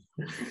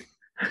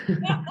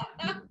 Exactly.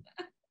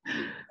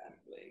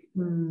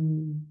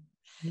 And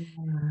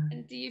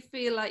do you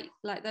feel like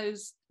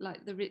those,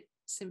 like the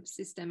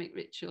systemic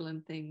ritual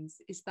and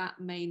things, is that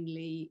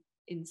mainly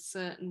in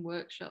certain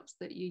workshops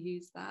that you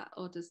use that,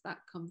 or does that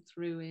come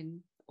through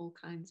in all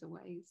kinds of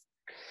ways?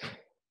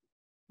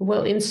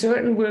 Well, in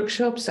certain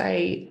workshops,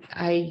 I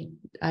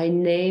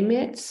name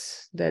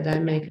it, that I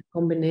make a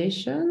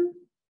combination.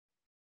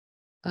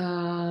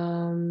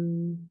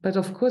 But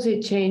of course,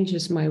 it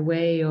changes my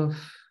way of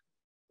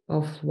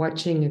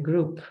watching a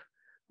group,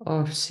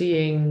 of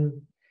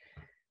seeing,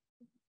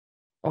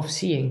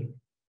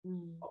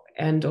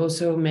 and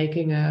also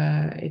making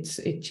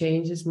it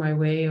changes my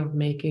way of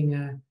making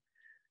a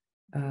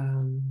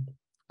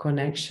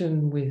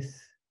connection with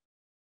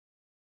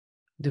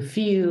the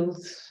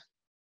field,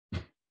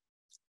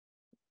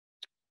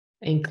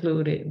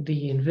 including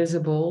the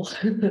invisible.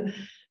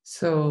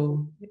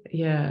 So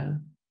yeah.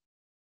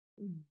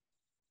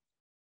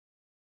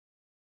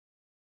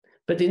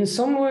 But in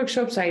some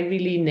workshops, I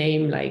really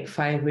name like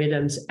 5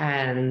 rhythms,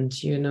 and,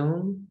 you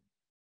know,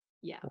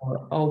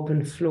 or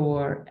open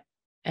floor.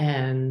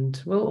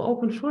 And well,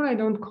 open floor, I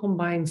don't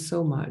combine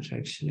so much,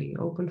 actually.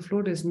 Open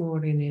floor is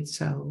more in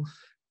itself.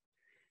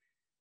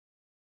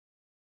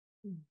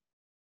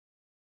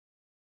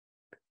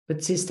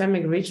 But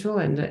systemic ritual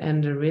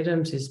and the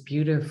rhythms is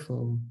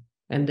beautiful.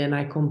 And then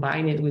I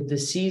combine it with the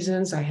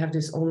seasons. I have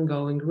this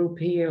ongoing group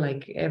here,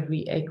 like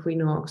every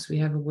equinox, we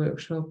have a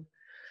workshop.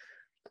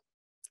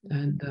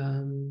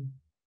 And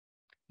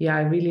yeah,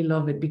 I really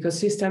love it, because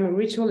systemic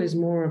ritual is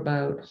more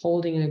about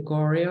holding a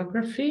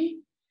choreography,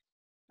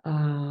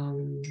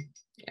 and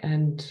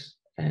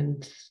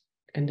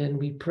then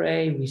we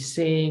pray, we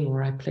sing,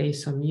 or I play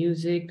some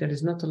music. There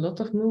is not a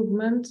lot of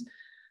movement,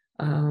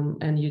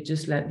 and you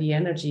just let the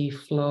energy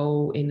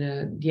flow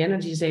the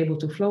energy is able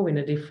to flow in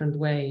a different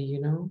way, you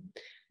know.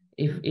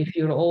 If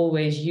you're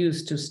always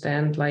used to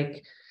stand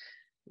like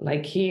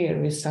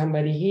here with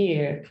somebody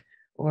here,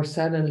 or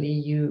suddenly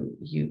you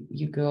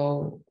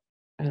go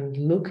and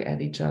look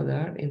at each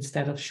other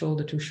instead of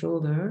shoulder to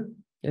shoulder.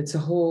 It's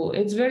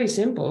very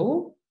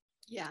simple.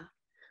 Yeah.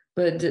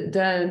 But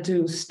then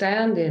to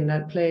stand in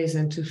that place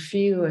and to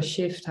feel a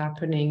shift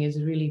happening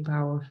is really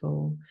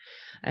powerful.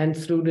 And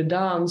through the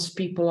dance,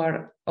 people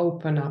are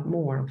open up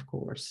more, of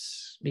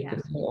course,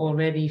 because they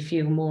already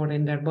feel more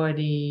in their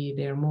body,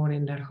 they're more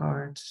in their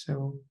heart.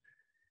 So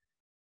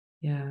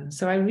yeah,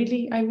 so I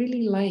really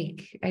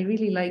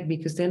like,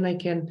 because then I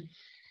can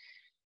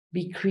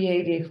be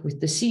creative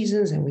with the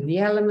seasons and with the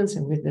elements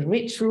and with the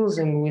rituals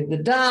and with the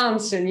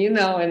dance, and, you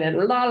know, and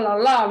then la la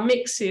la,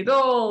 mix it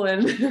all.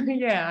 And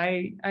yeah,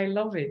 I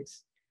love it.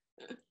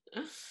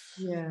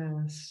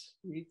 Yes.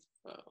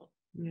 Beautiful.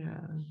 Yeah.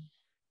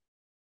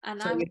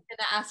 And I was going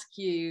to ask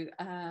you,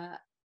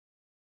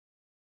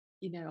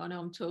 you know, I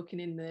know I'm talking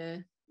in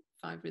the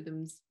 5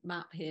 rhythms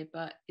map here,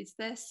 but is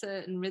there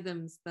certain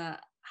rhythms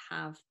that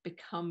have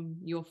become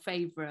your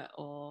favorite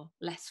or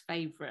less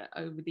favorite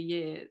over the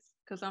years?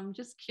 Because I'm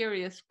just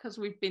curious, because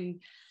we've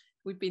been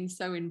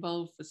so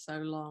involved for so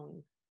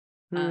long.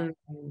 Has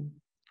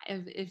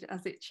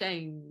it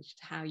changed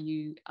how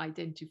you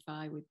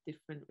identify with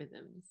different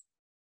rhythms?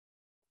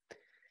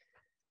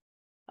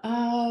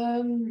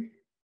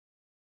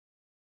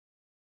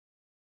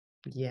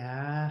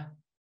 Yeah.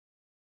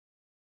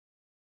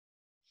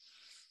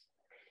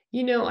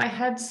 You know, I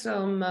had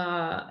some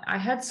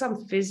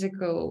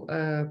physical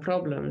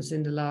problems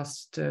in the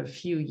last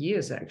few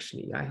years,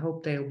 actually. I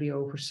hope they'll be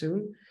over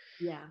soon.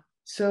 Yeah.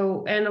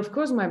 So, and of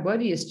course, my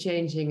body is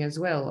changing as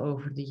well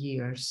over the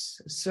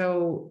years.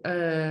 So,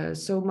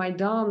 so my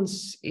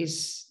dance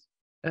is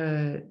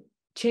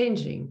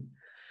changing.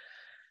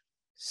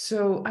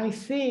 So I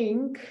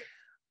think,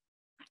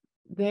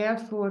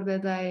 therefore,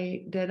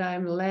 that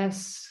I'm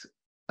less.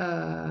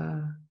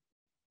 No,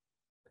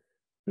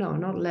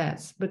 not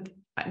less, but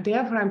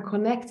therefore I'm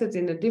connected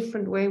in a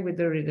different way with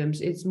the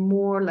rhythms. It's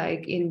more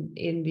like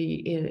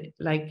in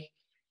like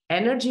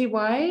energy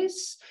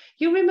wise.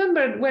 You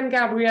remember when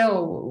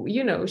Gabrielle,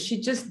 you know,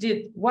 she just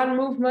did one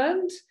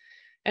movement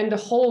and the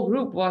whole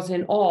group was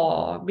in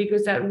awe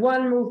because that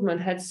one movement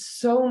had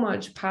so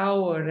much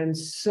power and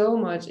so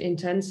much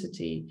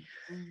intensity.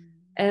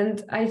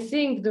 And I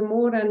think the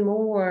more and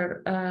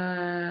more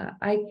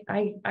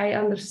I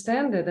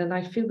understand it, and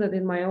I feel that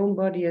in my own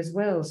body as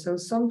well. So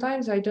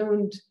sometimes I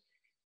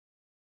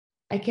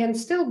can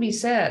still be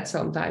sad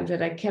sometimes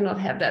that I cannot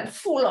have that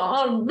full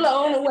on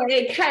blown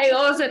away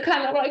chaos and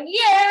kind of like,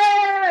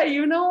 yeah,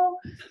 you know.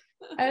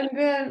 And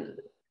then,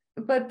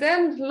 but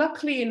then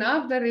luckily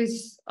enough, there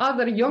is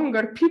other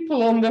younger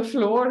people on the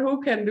floor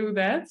who can do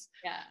that.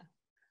 Yeah.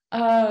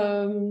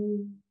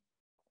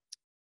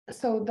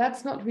 So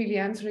that's not really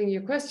answering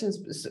your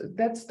questions.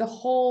 That's the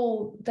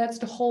whole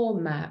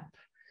map.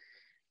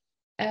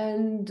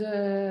 And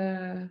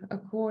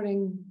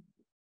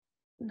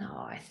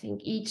I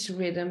think each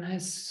rhythm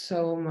has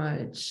so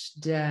much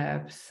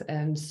depth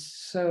and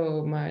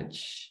so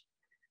much.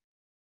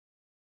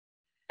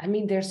 I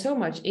mean, there's so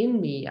much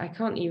in me. I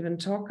can't even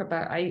talk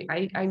about.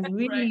 I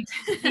really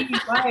see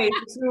life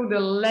through the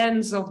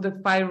lens of the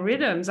 5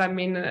 rhythms. I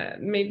mean,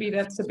 maybe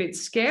that's a bit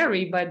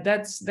scary, but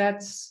that's.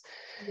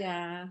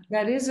 Yeah,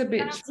 that is a bit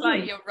sounds true.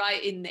 like you're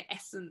right in the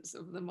essence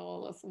of them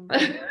all or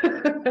something.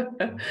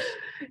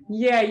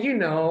 Yeah, you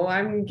know,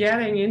 I'm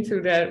getting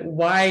into that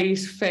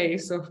wise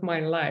phase of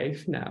my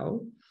life now.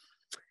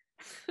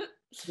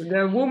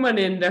 The woman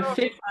in the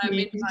 50s. I'm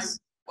in my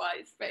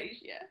wise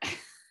phase, yeah.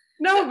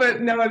 No, but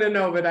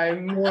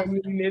I'm more, I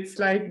mean, it's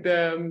like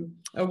a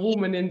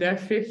woman in their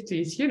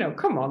 50s. You know,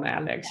 come on,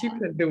 Alex, you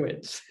can do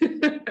it.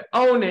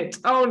 Own it.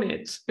 Well,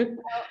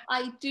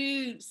 I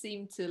do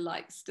seem to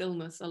like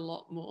stillness a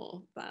lot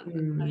more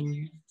than I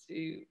used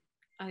to.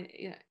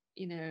 I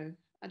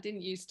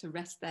didn't used to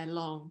rest there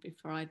long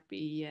before I'd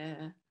be,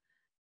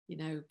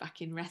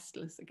 back in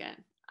restless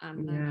again.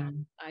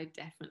 And I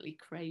definitely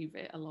crave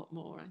it a lot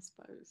more, I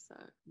suppose. So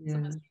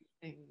some of these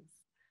things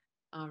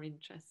are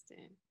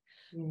interesting.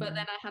 But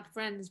then I had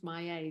friends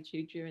my age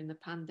who during the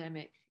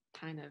pandemic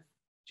kind of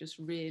just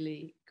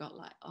really got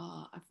like,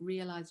 oh, I've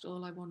realized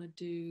all I want to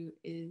do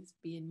is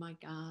be in my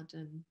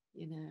garden,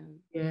 you know.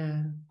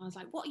 Yeah. I was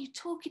like, what are you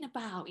talking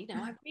about? You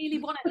know, I really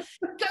want to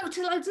go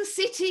to loads of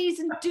cities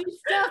and do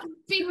stuff and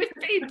be with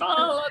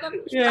people. And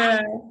in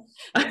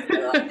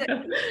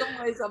some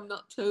ways I'm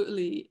not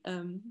totally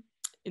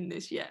in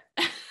this yet.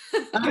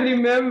 I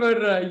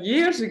remember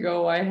years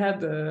ago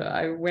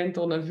I went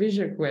on a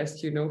vision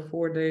quest,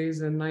 4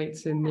 days and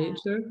nights in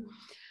nature.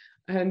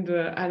 And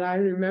I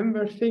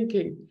remember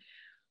thinking,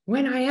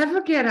 when I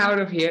ever get out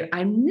of here,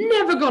 I'm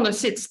never going to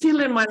sit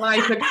still in my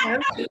life again.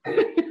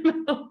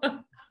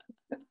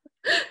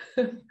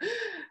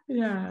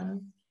 Yeah.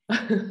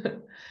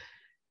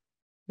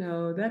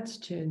 No, that's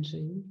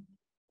changing.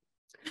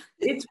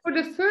 It's for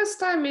the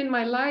first time in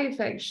my life,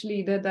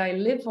 actually, that I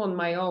live on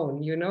my own,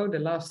 the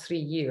last 3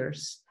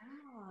 years.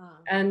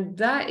 And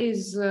that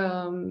is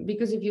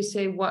because if you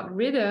say what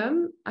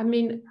rhythm, I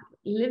mean,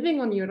 living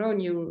on your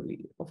own,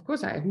 of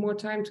course, I have more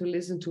time to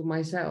listen to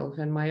myself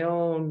and my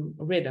own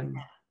rhythm.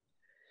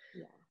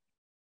 Yeah.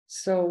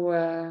 So,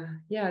 I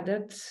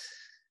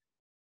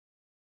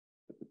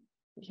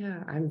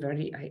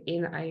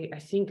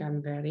think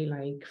I'm very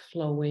like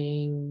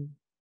flowing,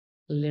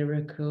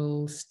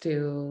 lyrical,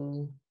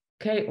 still.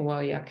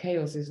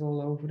 Chaos is all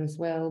over as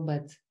well,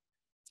 but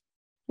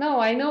no,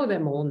 I know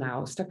them all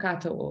now.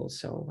 Staccato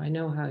also. I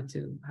know how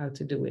to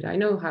do it. I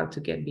know how to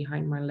get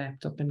behind my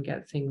laptop and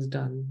get things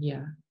done.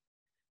 Yeah.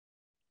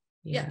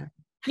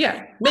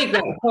 Make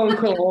that phone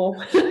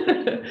call.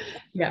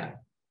 Yeah.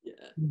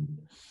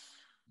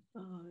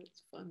 Oh,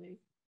 it's funny.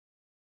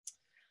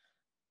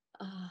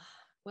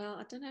 Well,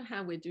 I don't know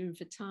how we're doing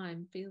for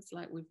time. Feels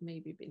like we've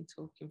maybe been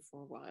talking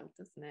for a while,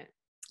 doesn't it?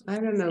 I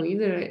don't know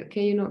either.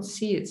 Can you not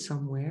see it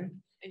somewhere?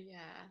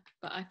 Yeah,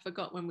 but I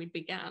forgot when we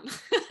began.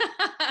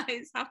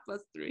 It's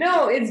 3:30.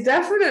 No, it's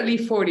definitely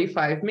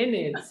 45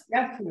 minutes.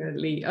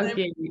 Definitely.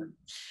 Okay.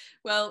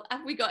 Well,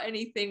 have we got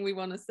anything we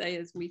want to say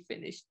as we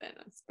finish then,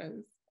 I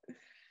suppose?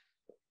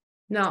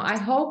 No, I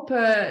hope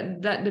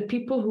that the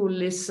people who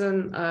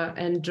listen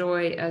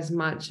enjoy as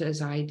much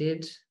as I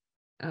did.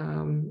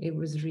 It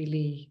was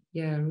really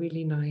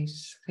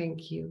nice.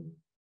 Thank you.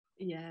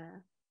 Yeah,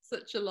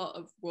 such a lot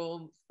of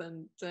warmth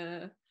and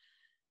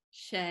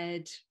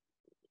shared,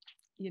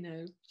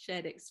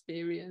 shared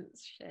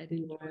experience, shared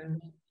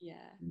enjoyment.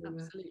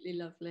 Absolutely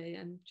lovely,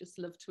 and just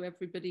love to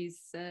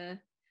everybody's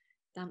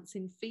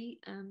dancing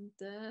feet, and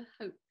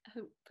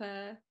hope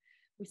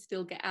we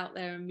still get out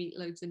there and meet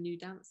loads of new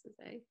dancers,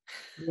 eh?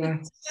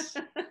 Yes.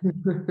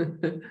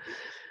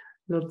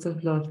 Lots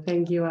of love.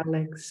 Thank you,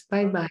 Alex.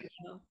 Bye bye.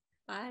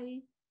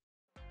 Bye.